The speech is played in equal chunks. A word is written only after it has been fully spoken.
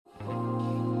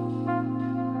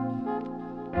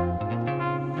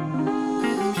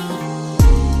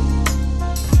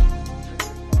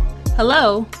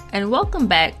Hello, and welcome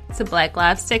back to Black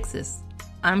Lives Texas.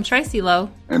 I'm Tracy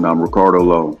Lowe. And I'm Ricardo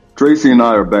Lowe. Tracy and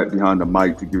I are back behind the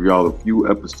mic to give y'all a few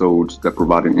episodes that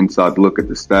provide an inside look at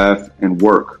the staff and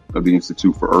work of the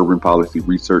Institute for Urban Policy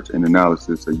Research and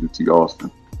Analysis at UT Austin.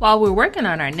 While we're working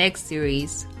on our next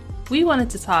series, we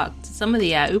wanted to talk to some of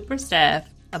the IUPRA staff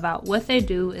about what they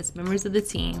do as members of the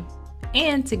team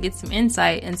and to get some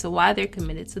insight into why they're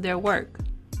committed to their work.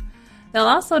 They'll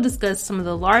also discuss some of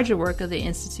the larger work of the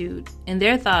Institute and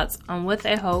their thoughts on what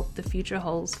they hope the future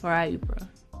holds for IUPRA.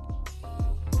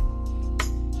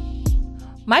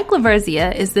 Mike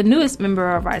Laverzia is the newest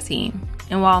member of our team,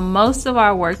 and while most of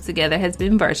our work together has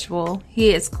been virtual, he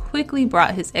has quickly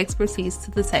brought his expertise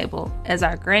to the table as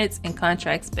our grants and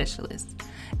contract specialist,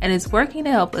 and is working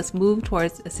to help us move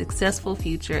towards a successful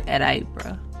future at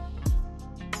IUPRA.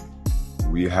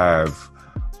 We have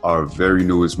our very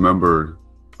newest member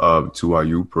to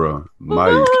IUPRA,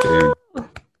 Mike, and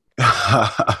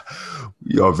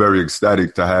we are very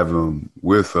ecstatic to have him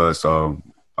with us. I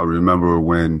remember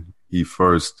when we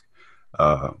first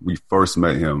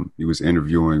met him, he was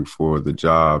interviewing for the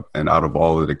job, and out of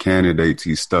all of the candidates,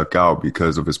 he stuck out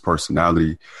because of his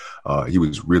personality. He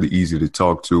was really easy to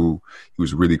talk to. He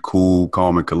was really cool,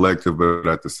 calm, and collective, but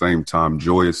at the same time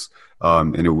joyous.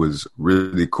 And it was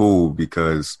really cool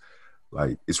because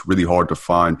it's really hard to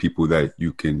find people that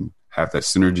you can have that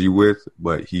synergy with,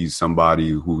 but he's somebody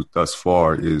who thus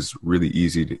far is really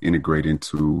easy to integrate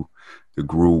into the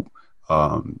group.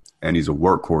 And he's a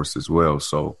workhorse as well.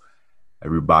 So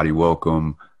everybody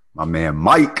welcome my man,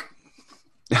 Mike.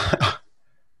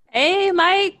 Hey,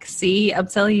 Mike. See, I'm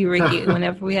telling you, Ricky,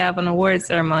 whenever we have an award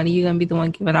ceremony, you're going to be the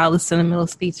one giving all the sentimental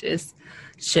speeches.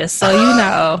 Just so you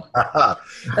know.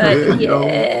 But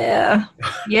yeah.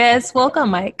 Yes, welcome,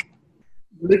 Mike.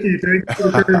 Ricky, thank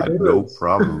you for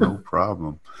No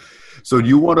problem. So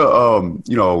you want to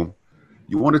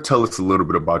tell us a little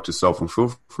bit about yourself, and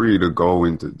feel free to go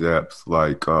into depth,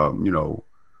 where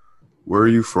are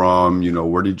you from,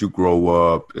 where did you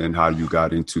grow up, and how you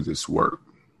got into this work?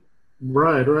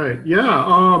 Right. Yeah.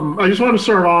 I just want to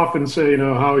start off and say,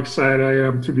 how excited I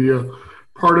am to be a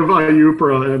part of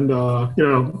IUPRA, and,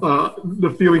 the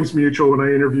feeling's mutual. When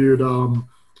I interviewed,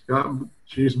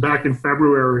 back in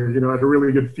February, I had a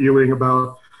really good feeling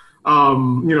about,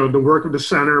 the work of the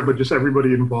center, but just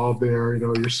everybody involved there,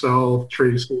 yourself,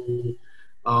 Tracy,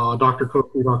 Dr.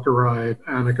 Coakley, Dr. Wright,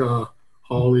 Annika,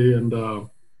 Holly, and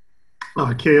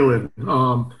Kaylin.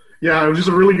 It was just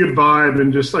a really good vibe.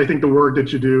 And just, I think the work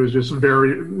that you do is just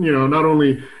very, not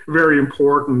only very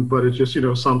important, but it's just,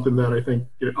 something that I think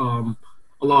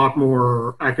a lot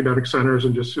more academic centers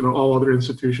and just, all other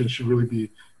institutions should really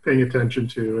be paying attention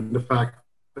to. And the fact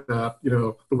that,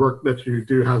 the work that you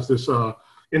do has this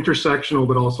intersectional,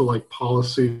 but also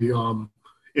policy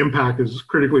impact is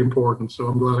critically important. So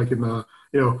I'm glad I can,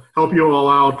 help you all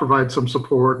out, provide some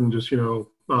support, and just,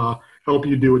 help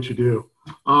you do what you do.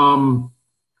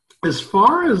 As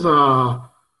far as,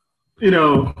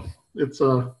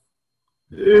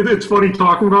 it's funny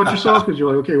talking about yourself because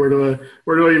you're like, okay, where do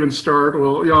I even start?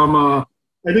 Well,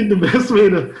 I think the best way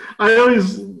I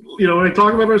always, when I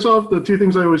talk about myself, the two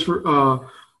things I always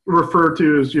refer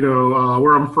to is,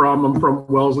 where I'm from. I'm from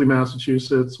Wellesley,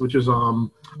 Massachusetts, which is a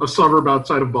suburb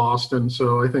outside of Boston.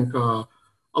 So I think a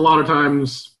lot of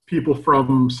times people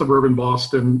from suburban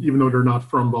Boston, even though they're not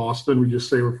from Boston, we just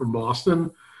say we're from Boston.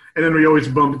 And then we always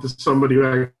bump into somebody who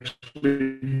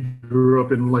actually grew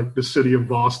up in the city of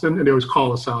Boston, and they always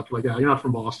call us out. Like, yeah, you're not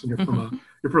from Boston. You're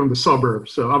from the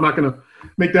suburbs. So I'm not going to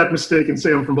make that mistake and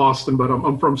say I'm from Boston, but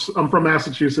I'm from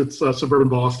Massachusetts, suburban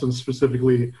Boston,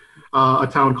 specifically a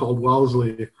town called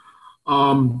Wellesley.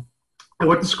 I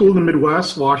went to school in the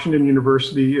Midwest, Washington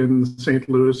University in St.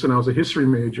 Louis, and I was a history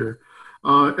major.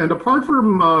 And apart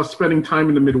from spending time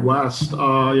in the Midwest,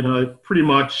 I pretty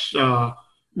much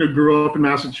grew up in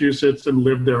Massachusetts and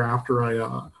lived there after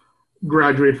I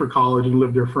graduated for college and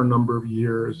lived there for a number of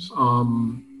years.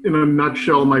 In a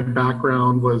nutshell, my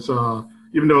background was,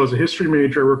 even though I was a history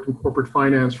major, I worked in corporate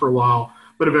finance for a while,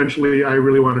 but eventually I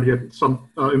really wanted to get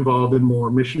involved in more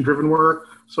mission-driven work.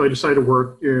 So I decided to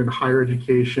work in higher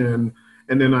education,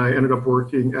 and then I ended up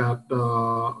working at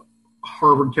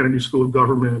Harvard Kennedy School of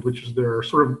Government, which is their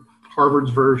sort of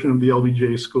Harvard's version of the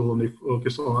LBJ school, and they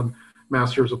focus on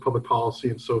Masters of Public Policy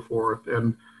and so forth.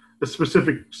 And the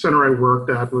specific center I worked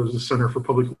at was the Center for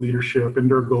Public Leadership, and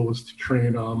their goal was to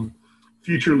train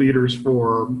future leaders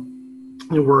for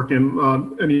work in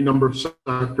any number of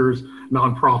sectors,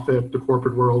 nonprofit, the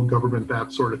corporate world, government,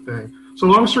 that sort of thing. So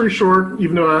long story short,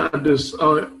 even though I had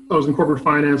I was in corporate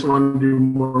finance, I wanted to do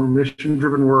more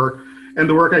mission-driven work, and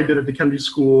the work I did at the Kennedy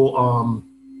School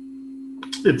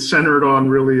it's centered on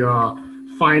really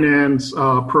finance,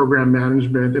 program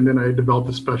management, and then I developed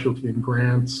a specialty in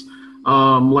grants.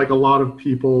 Like a lot of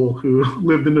people who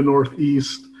lived in the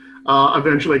Northeast,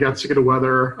 eventually I got sick of the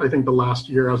weather. I think the last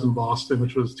year I was in Boston,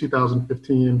 which was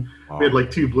 2015, we had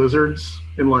like 2 blizzards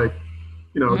in like,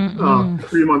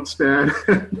 3-month span.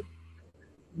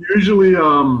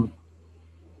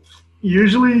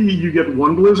 Usually you get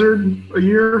 1 blizzard a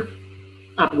year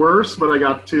at worst, but I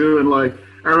got 2. And like,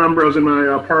 I remember I was in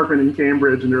my apartment in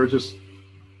Cambridge and there was just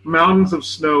mountains of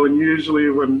snow. And usually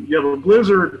when you have a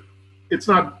blizzard, it's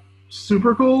not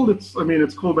super cold. It's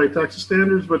cold by Texas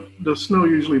standards, but the snow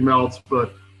usually melts.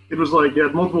 But it was like, you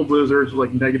had multiple blizzards with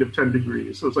like negative 10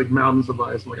 degrees. So it's like mountains of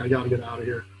ice. I'm like, I got to get out of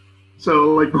here.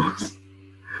 So like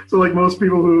most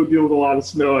people who deal with a lot of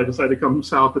snow, I decided to come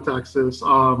south to Texas.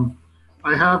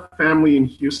 I have family in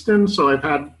Houston, so I've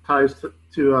had ties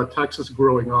to Texas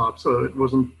growing up. So it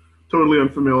wasn't totally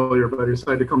unfamiliar, but I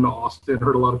decided to come to Austin.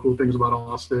 Heard a lot of cool things about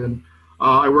Austin.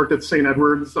 I worked at St.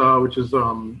 Edward's, which is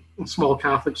a small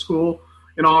Catholic school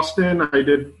in Austin. I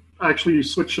did actually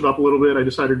switch it up a little bit. I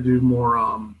decided to do more.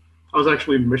 I was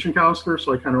actually a mission counselor,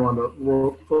 so I kind of wanted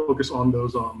to focus on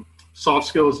those soft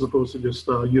skills as opposed to just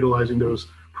utilizing those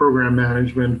program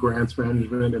management, grants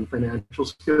management, and financial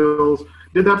skills.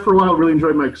 Did that for a while, really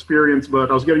enjoyed my experience, but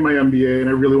I was getting my MBA and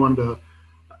I really wanted to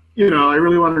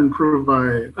improve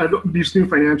these new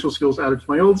financial skills added to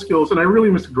my old skills, and I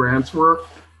really missed grants work.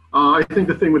 I think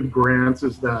the thing with grants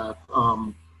is that,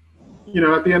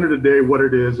 at the end of the day, what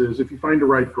it is if you find the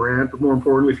right grant, but more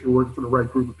importantly, if you're working for the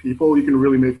right group of people, you can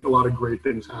really make a lot of great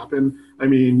things happen. I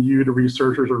mean, the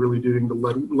researchers, are really doing the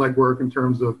legwork in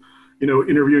terms of,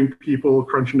 interviewing people,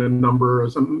 crunching the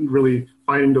numbers, and really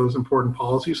finding those important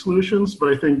policy solutions.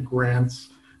 But I think grants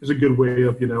is a good way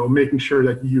of, making sure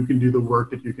that you can do the work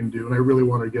that you can do. And I really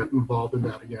want to get involved in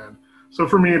that again. So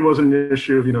for me, it wasn't an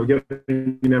issue of,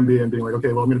 getting an MBA and being like,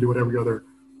 okay, well, I'm going to do what every other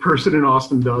person in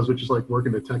Austin does, which is like work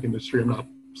in the tech industry. I'm not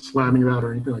slamming that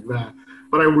or anything like that.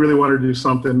 But I really wanted to do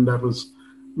something that was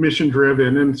mission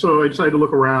driven. And so I decided to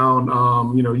look around.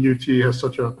 UT has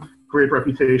such a great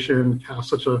reputation, has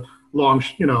such a long,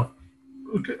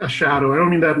 a shadow. I don't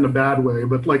mean that in a bad way,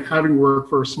 but like having worked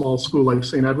for a small school like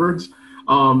St. Edward's,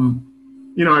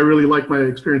 I really like my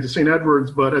experience at St.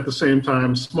 Edward's, but at the same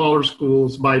time, smaller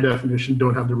schools by definition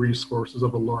don't have the resources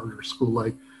of a larger school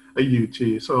like a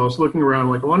UT. So I was looking around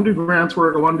like, I want to do grants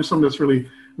work. I want to do something that's really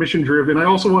mission driven. I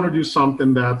also want to do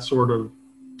something that sort of,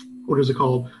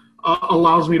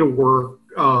 allows me to work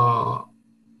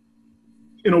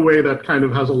in a way that kind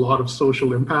of has a lot of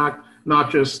social impact.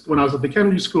 Not just when I was at the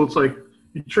Kennedy School, it's like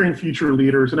you train future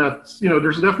leaders, and that's,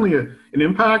 there's definitely an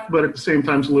impact, but at the same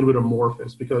time, it's a little bit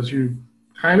amorphous because you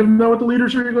kind of know what the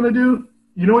leaders are going to do.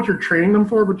 You know what you're training them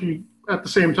for, but at the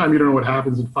same time, you don't know what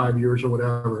happens in 5 years or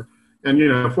whatever.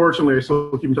 And, fortunately, I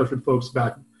still keep in touch with folks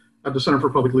back at the Center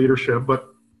for Public Leadership, but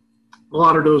a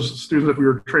lot of those students that we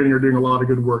were training are doing a lot of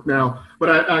good work now. But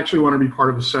I actually want to be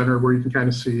part of a center where you can kind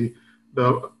of see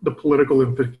the political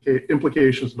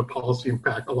implications of the policy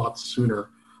impact a lot sooner.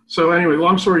 So anyway,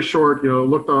 long story short,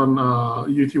 looked on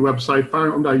UT website,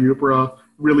 found IUPRA,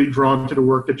 really drawn to the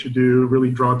work that you do,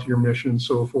 really drawn to your mission and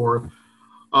so forth.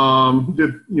 I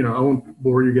won't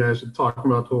bore you guys with talking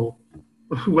about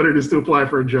what it is to apply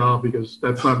for a job because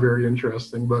that's not very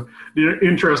interesting. But the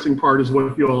interesting part is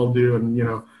what you all do.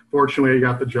 And, fortunately, I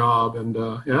got the job. And,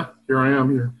 here I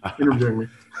am. You're interviewing me.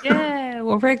 Yeah,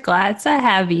 well, we're glad to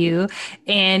have you.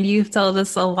 And you've told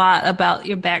us a lot about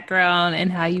your background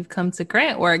and how you've come to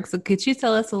grant work. So could you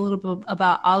tell us a little bit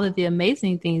about all of the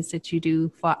amazing things that you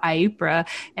do for IUPRA?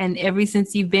 And ever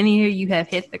since you've been here, you have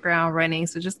hit the ground running.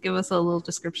 So just give us a little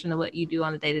description of what you do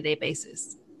on a day-to-day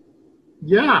basis.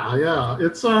 Yeah.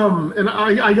 It's and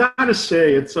I gotta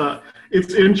say it's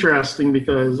interesting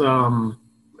because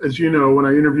as you know, when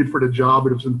I interviewed for the job,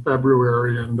 it was in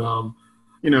February, and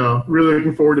really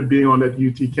looking forward to being on that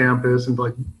UT campus and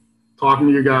like talking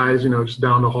to you guys, just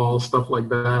down the hall, stuff like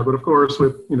that. But of course,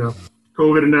 with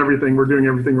COVID and everything, we're doing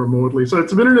everything remotely, so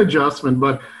it's been an adjustment.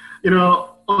 But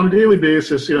on a daily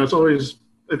basis, it's always,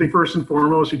 I think, first and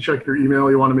foremost, you check your email.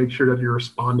 You want to make sure that you're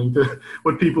responding to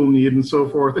what people need and so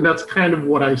forth. And that's kind of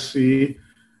what I see.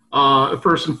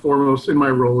 First and foremost in my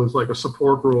role is like a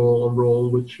support role,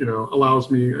 which, allows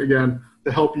me, again,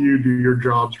 to help you do your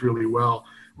jobs really well.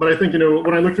 But I think,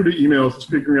 when I look through the emails, it's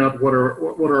figuring out what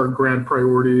are our grant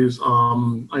priorities.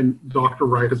 Dr.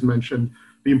 Wright has mentioned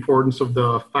the importance of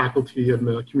the faculty and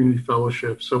the community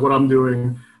fellowship. So what I'm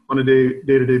doing on a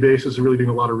day-to-day basis is really doing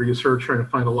a lot of research, trying to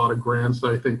find a lot of grants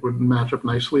that I think would match up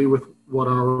nicely with what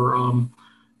our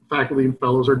faculty and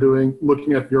fellows are doing,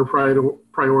 looking at your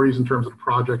priorities in terms of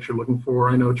projects you're looking for.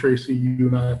 I know, Tracy, you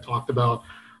and I have talked about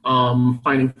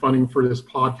finding funding for this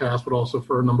podcast, but also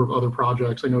for a number of other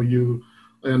projects. I know you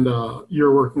and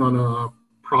you're working on a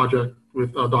project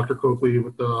with Dr. Coakley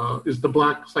with is the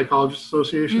Black Psychologists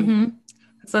Association? Mm-hmm.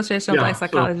 Association of Black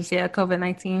Psychologists,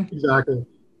 COVID-19. Exactly.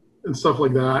 And stuff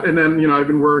like that. And then, I've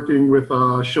been working with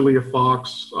Shalia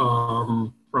Fox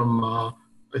from,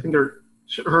 I think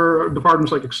her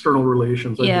department's like external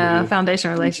relations.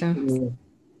 Foundation relations.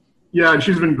 Yeah, and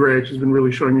she's been great. She's been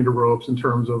really showing me the ropes in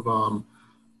terms of,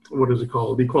 what is it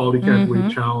called? The Equality Can't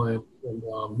Wait Challenge.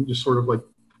 And just sort of like,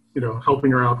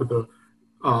 helping her out with the,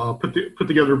 put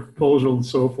together a proposal and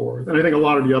so forth. And I think a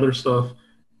lot of the other stuff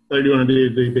that I do on a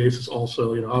day-to-day basis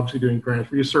also, obviously doing grant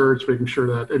research, making sure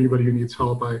that anybody who needs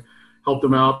help, I help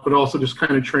them out, but also just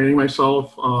kind of training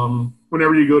myself.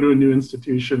 Whenever you go to a new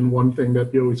institution, one thing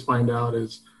that you always find out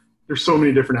is there's so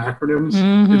many different acronyms.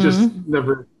 Mm-hmm. It just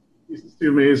never used to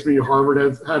amaze me. Harvard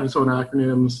had its own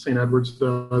acronyms, St. Edward's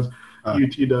does,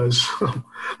 UT does.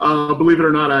 Believe it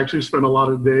or not, I actually spend a lot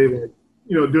of the day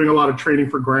doing a lot of training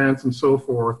for grants and so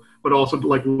forth, but also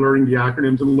like learning the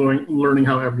acronyms and learning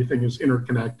how everything is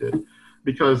interconnected.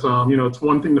 Because, it's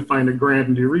one thing to find a grant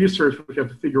and do research, but you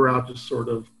have to figure out just sort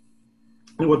of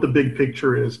what the big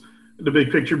picture is. The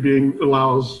big picture being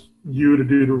allows you to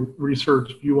do the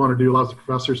research you want to do, allows the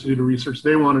professors to do the research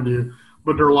they want to do,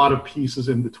 but there are a lot of pieces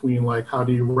in between, like how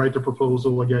do you write the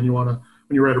proposal? Again, when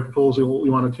you write a proposal,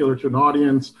 you want to tailor to an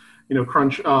audience,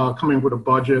 coming up with a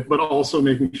budget, but also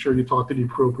making sure you talk to the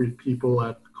appropriate people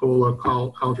at COLA,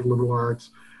 College of Liberal Arts,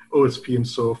 OSP, and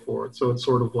so forth. So it's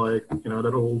sort of like,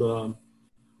 that old,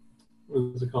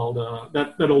 what is it called?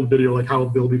 That old video, like how a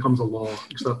bill becomes a law,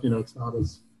 except,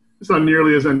 it's not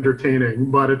nearly as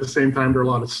entertaining, but at the same time, there are a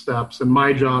lot of steps. And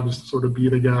my job is to sort of be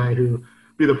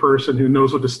the person who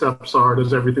knows what the steps are,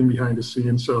 does everything behind the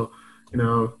scenes. So,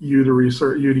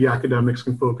 the academics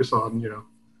can focus on,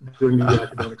 doing the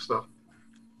academic stuff.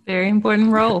 Very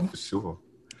important role. Sure.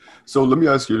 So let me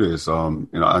ask you this.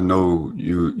 I know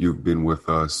you've been with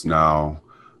us now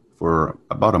for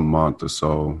about a month or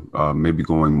so, maybe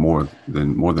going more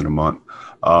than a month.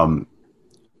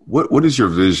 What is your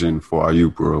vision for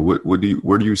IUPRA?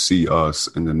 Where do you see us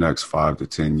in the next 5 to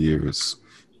 10 years?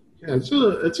 Yeah,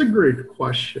 it's a great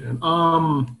question.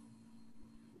 I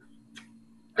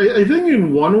think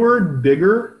in one word,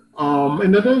 bigger.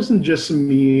 And that doesn't just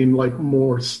mean like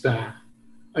more staff.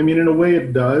 I mean, in a way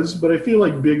it does, but I feel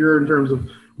like bigger in terms of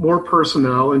more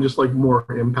personnel and just like more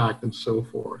impact and so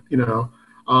forth, I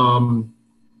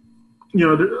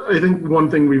think one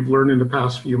thing we've learned in the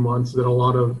past few months that a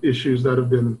lot of issues that have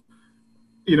been,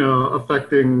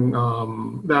 affecting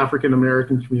the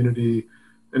African-American community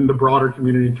and the broader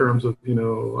community in terms of,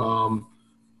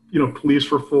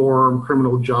 police reform,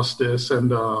 criminal justice,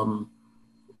 and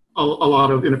a lot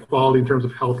of inequality in terms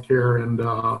of healthcare and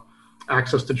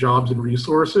access to jobs and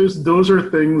resources. Those are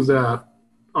things that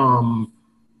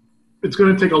it's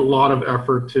going to take a lot of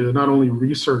effort to not only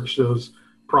research those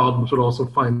problems, but also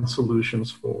find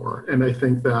solutions for. And I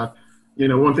think that,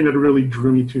 one thing that really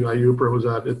drew me to IUPRA was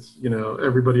that it's,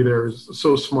 everybody there is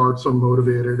so smart, so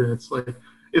motivated. And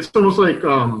it's almost like,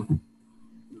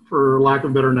 for lack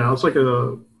of better now, it's like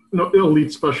a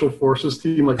elite special forces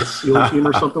team, like a SEAL team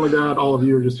or something like that. All of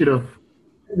you are just,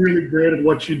 really great at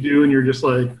what you do. And you're just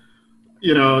like,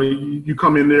 you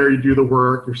come in there, you do the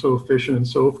work, you're so efficient and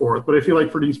so forth. But I feel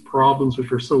like for these problems,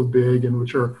 which are so big and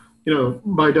which are,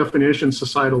 by definition,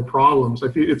 societal problems, I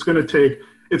feel it's going to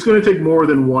take more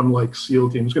than one like SEAL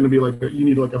team. It's going to be like, you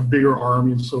need like a bigger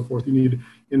army and so forth. You need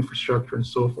infrastructure and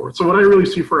so forth. So what I really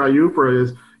see for IUPRA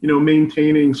is,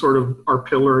 maintaining sort of our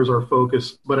pillars, our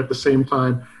focus, but at the same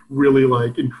time, really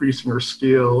like increasing our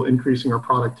scale, increasing our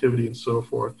productivity and so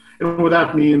forth. And what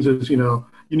that means is, you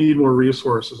need more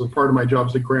resources. And part of my job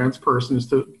as a grants person is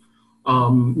to,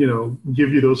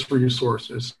 give you those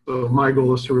resources. So my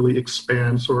goal is to really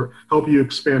help you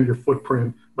expand your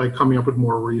footprint by coming up with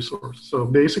more resources. So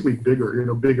basically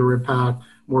bigger impact,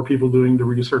 more people doing the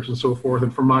research and so forth.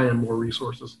 And from my end, more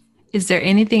resources. Is there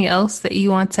anything else that you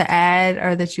want to add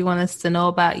or that you want us to know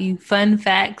about you? Fun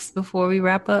facts before we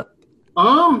wrap up?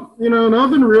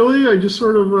 Nothing really. I just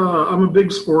sort of, I'm a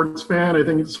big sports fan. I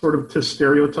think it's sort of to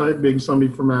stereotype being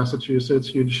somebody from Massachusetts,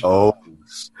 huge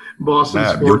Boston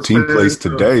sports your team fan. plays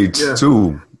today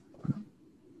too.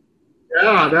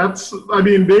 Yeah,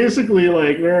 basically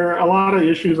like there are a lot of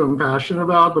issues I'm passionate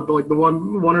about, but like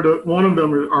one of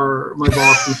them are my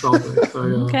Boston Celtics.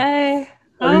 Okay.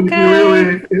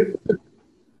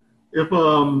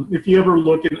 If you ever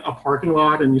look in a parking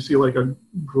lot and you see like a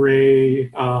gray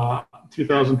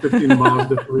 2015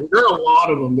 Mazda 3. There are a lot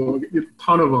of them, though, a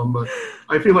ton of them, but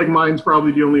I feel like mine's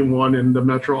probably the only one in the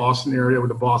Metro Austin area with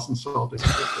the Boston Celtics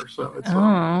sticker. So it's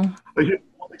a huge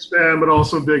Celtics fan, but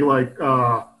also big like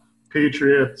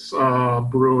Patriots,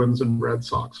 Bruins, and Red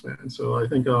Sox fan. So I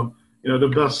think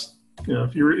the best.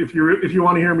 If you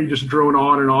want to hear me just drone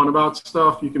on and on about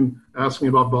stuff, you can ask me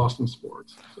about Boston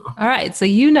sports. So. All right, so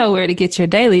you know where to get your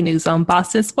daily news on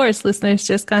Boston sports. Listeners,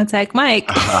 just contact Mike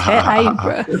at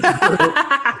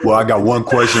IUPRA. Well, I got one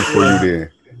question for you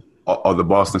then. Are the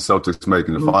Boston Celtics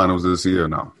making the finals this year or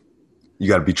no? You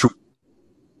got to be true.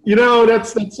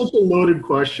 That's such a loaded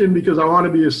question because I want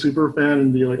to be a super fan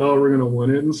and be like, oh, we're going to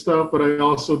win it and stuff. But I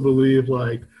also believe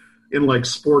in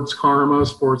sports karma,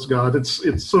 sports God.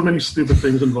 It's so many stupid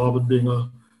things involved with being a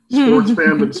sports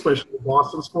fan, but especially a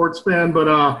Boston sports fan. But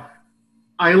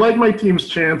I like my team's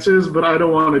chances, but I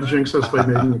don't want to jinx us by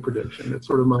making a prediction. It's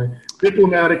sort of my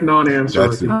diplomatic non-answer.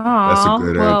 That's a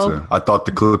good answer. I thought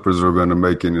the Clippers were going to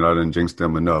make it, and I didn't jinx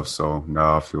them enough, so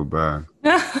now I feel bad.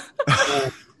 By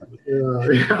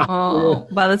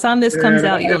the time this comes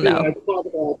out, you'll know. I thought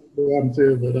about them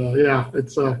too, but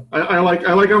it's I like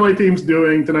how my team's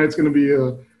doing. Tonight's going to be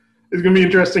it's going to be an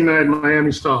interesting night.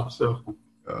 Miami's top, so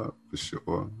for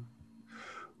sure.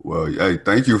 Well, hey,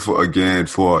 thank you for doing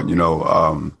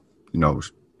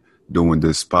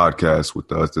this podcast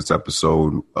with us. This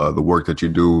episode, the work that you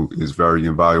do is very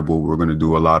invaluable. We're going to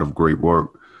do a lot of great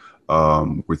work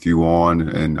with you on,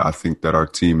 and I think that our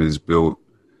team is built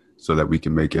so that we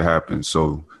can make it happen.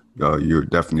 So you're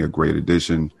definitely a great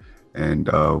addition, and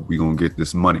we're going to get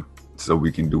this money so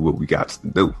we can do what we got to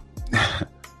do.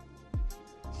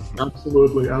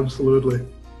 Absolutely.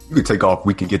 You can take off,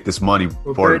 we can get this money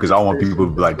for it, because I want people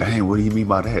to be like, dang, what do you mean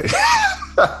by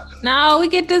that? No, we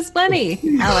get this money.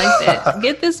 I like that.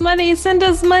 Get this money, send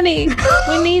us money.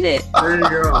 We need it. There you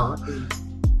go.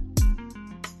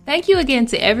 Thank you again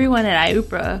to everyone at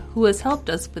IUPRA who has helped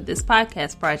us with this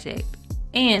podcast project,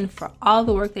 and for all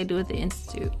the work they do at the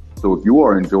Institute. So if you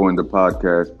are enjoying the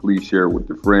podcast, please share it with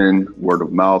a friend. Word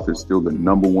of mouth is still the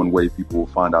number one way people will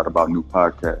find out about new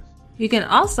podcasts. You can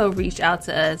also reach out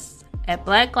to us at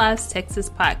Black Lives Texas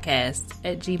Podcast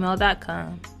at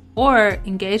gmail.com or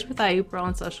engage with IUPRA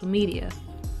on social media.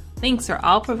 Links are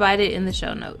all provided in the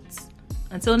show notes.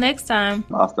 Until next time.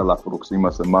 Hasta la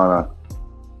próxima semana.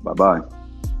 Bye-bye.